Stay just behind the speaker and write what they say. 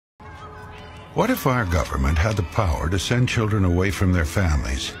What if our government had the power to send children away from their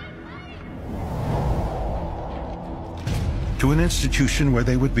families to an institution where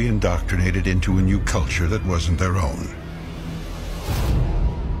they would be indoctrinated into a new culture that wasn't their own?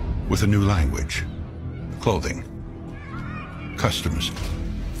 With a new language, clothing, customs,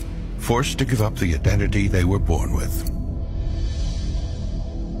 forced to give up the identity they were born with.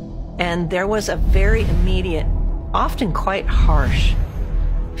 And there was a very immediate, often quite harsh,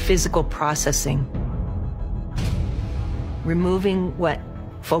 physical processing. Removing what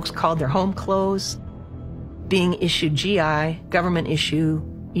folks called their home clothes, being issued GI, government issue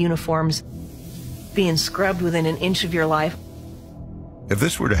uniforms, being scrubbed within an inch of your life. If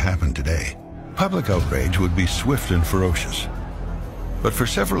this were to happen today, public outrage would be swift and ferocious. But for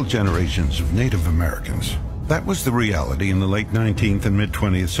several generations of Native Americans, that was the reality in the late 19th and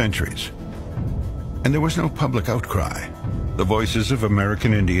mid-20th centuries. And there was no public outcry. The voices of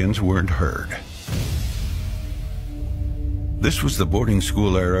American Indians weren't heard. This was the boarding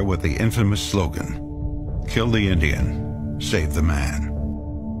school era with the infamous slogan, "Kill the Indian, save the man."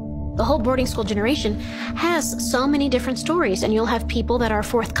 The whole boarding school generation has so many different stories, and you'll have people that are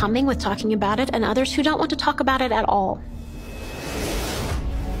forthcoming with talking about it and others who don't want to talk about it at all.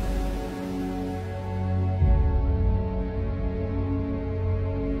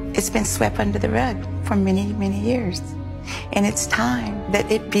 It's been swept under the rug for many, many years. And it's time that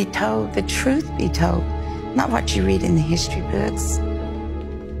it be told, the truth be told, not what you read in the history books.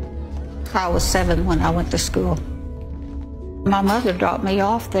 I was 7 when I went to school. My mother dropped me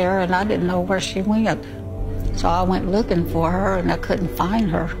off there and I didn't know where she went. So I went looking for her and I couldn't find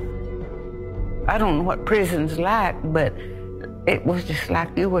her. I don't know what prison's like, but it was just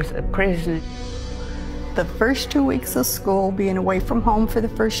like you was a prisoner. The first 2 weeks of school, being away from home for the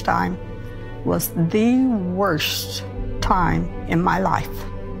first time, was the worst time in my life.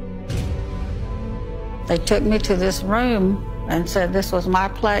 They took me to this room and said this was my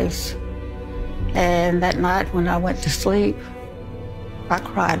place. And that night when I went to sleep, I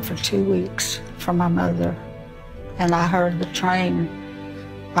cried for 2 weeks for my mother. And I heard the train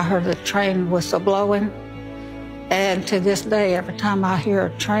whistle blowing. And to this day, every time I hear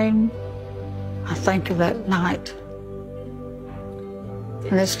a train, I think of that night.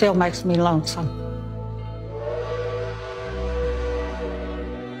 And it still makes me lonesome.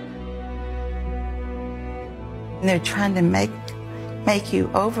 And they're trying to make you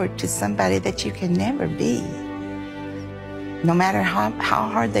over to somebody that you can never be. No matter how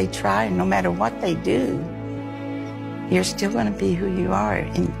hard they try, no matter what they do, you're still going to be who you are.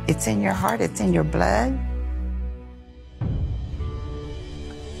 And it's in your heart, it's in your blood.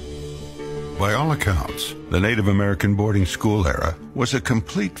 By all accounts, the Native American boarding school era was a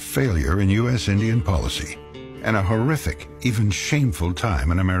complete failure in U.S. Indian policy and a horrific, even shameful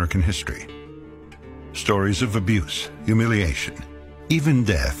time in American history. Stories of abuse, humiliation, even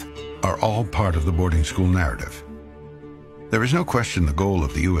death are all part of the boarding school narrative. There is no question the goal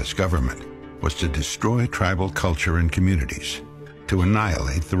of the U.S. government was to destroy tribal culture and communities, to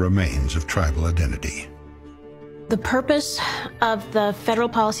annihilate the remains of tribal identity. The purpose of the federal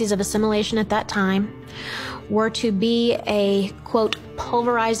policies of assimilation at that time were to be a, quote,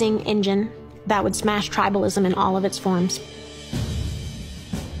 pulverizing engine that would smash tribalism in all of its forms.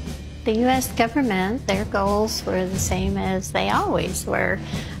 The U.S. government, their goals were the same as they always were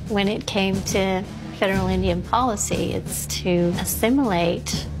when it came to federal Indian policy. It's to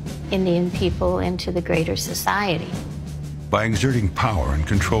assimilate Indian people into the greater society. By exerting power and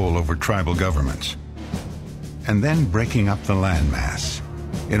control over tribal governments, and then breaking up the landmass.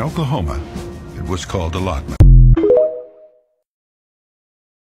 In Oklahoma, it was called allotment.